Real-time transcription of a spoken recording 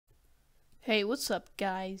Hey, what's up,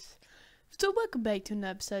 guys? So welcome back to an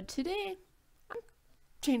episode. Today, I'm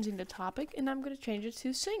changing the topic, and I'm going to change it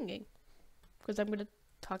to singing. Because I'm going to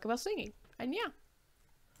talk about singing. And yeah.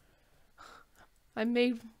 I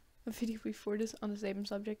made a video before this on the same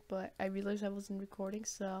subject, but I realized I wasn't recording,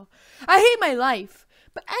 so... I hate my life!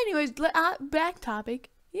 But anyways, back topic.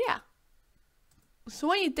 Yeah. So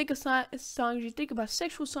when you think of songs, you think about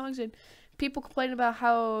sexual songs, and people complain about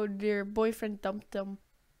how their boyfriend dumped them.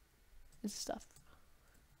 And stuff.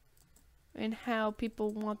 And how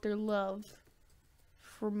people want their love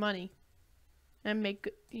for money and make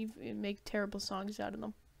terrible songs out of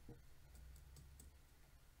them.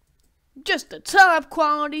 Just the top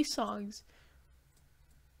quality songs.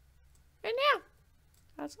 And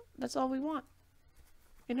yeah, that's all we want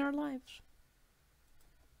in our lives.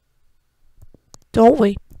 Don't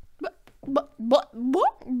we? But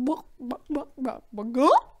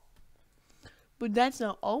that's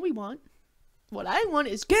not all we want. What I want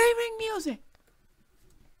is gaming music.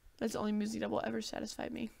 That's the only music that will ever satisfy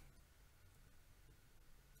me.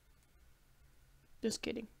 Just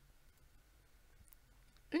kidding.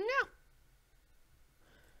 And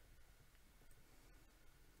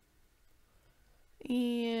yeah.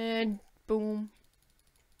 And boom.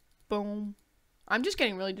 Boom. I'm just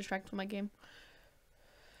getting really distracted from my game.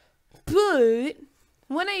 But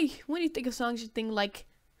when you think of songs, you think like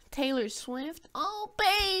Taylor Swift. Oh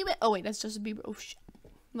baby. Oh wait, that's Justin Bieber. Oh shit.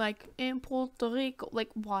 Like in Puerto Rico. Like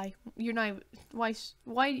why? You're not even, why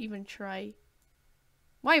even try?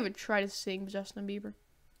 Why even try to sing Justin Bieber?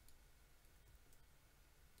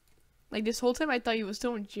 Like this whole time I thought he was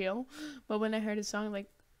still in jail, but when I heard his song, I'm like,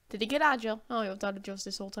 did he get out of jail? Oh, he was out of jail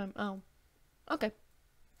this whole time. Oh, okay.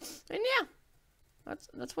 And yeah,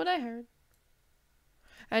 that's what I heard.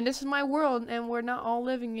 And this is my world, and we're not all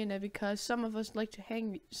living in it because some of us like to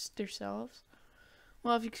hang themselves.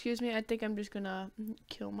 Well, if you excuse me, I think I'm just gonna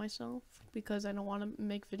kill myself because I don't want to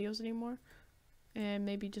make videos anymore. And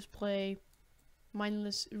maybe just play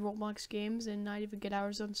mindless Roblox games and not even get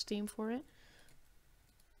hours on Steam for it.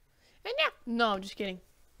 And yeah, no, I'm just kidding.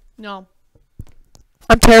 No.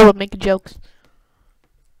 I'm terrible at making jokes.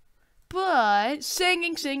 But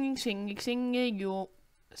singing,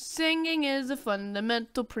 singing is a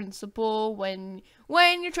fundamental principle when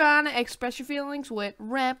you're trying to express your feelings with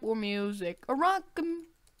rap or music, or rock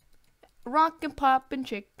and pop and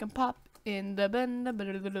chick and pop in the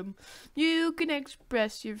bend. You can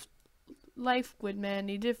express your life with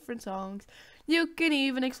many different songs. You can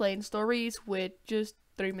even explain stories with just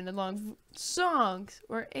 3-minute long songs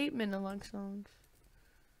or 8-minute long songs.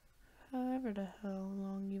 However the hell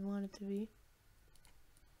long you want it to be.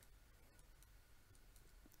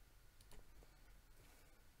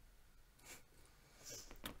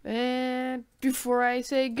 And before I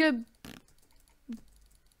say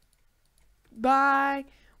goodbye,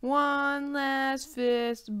 one last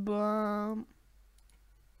fist bump.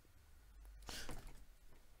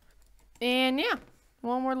 And yeah,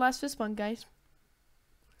 one more last fist bump, guys.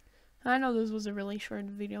 I know this was a really short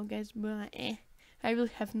video, guys, but I really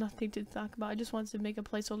have nothing to talk about. I just wanted to make a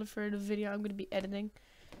placeholder for the video I'm going to be editing.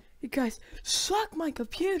 You guys, suck my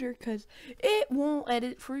computer, because it won't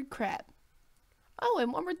edit for crap. Oh,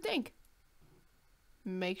 and one more thing.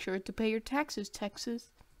 Make sure to pay your taxes,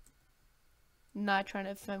 Texas. Not trying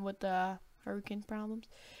to offend with the hurricane problems.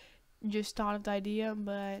 Just thought of the idea,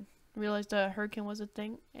 but realized the hurricane was a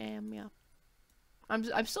thing, and yeah.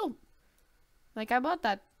 I'm still, like, I bought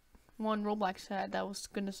that one Roblox hat that was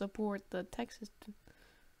gonna support the Texas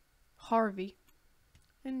Harvey.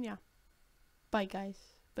 And yeah. Bye, guys.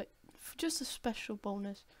 But just a special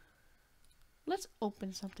bonus. Let's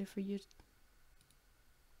open something for you.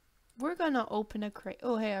 We're gonna open a crate.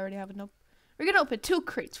 Oh, hey, I already have enough. We're gonna open 2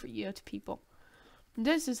 crates for you people.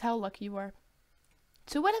 This is how lucky you are.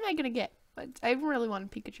 So what am I gonna get? I really want a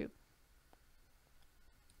Pikachu.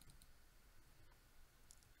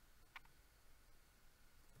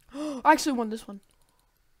 I actually want this one.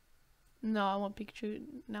 No, I want Pikachu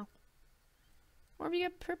now. Or we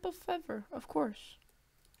get purple feather, of course.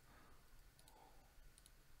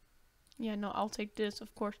 Yeah, no, I'll take this,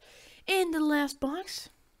 of course. In the last box.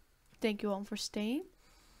 Thank you all for staying.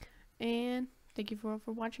 And thank you for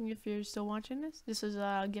watching if you're still watching this. This is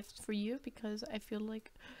a gift for you because I feel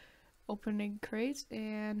like opening crates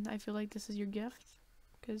and I feel like this is your gift.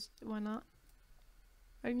 Because why not?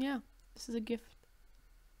 And yeah, this is a gift.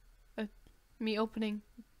 Me opening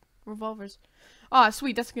revolvers. Ah,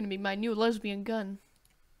 sweet, that's gonna be my new lesbian gun.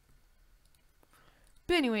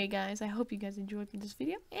 But anyway, guys, I hope you guys enjoyed this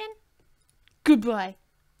video, and goodbye.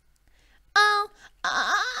 Oh,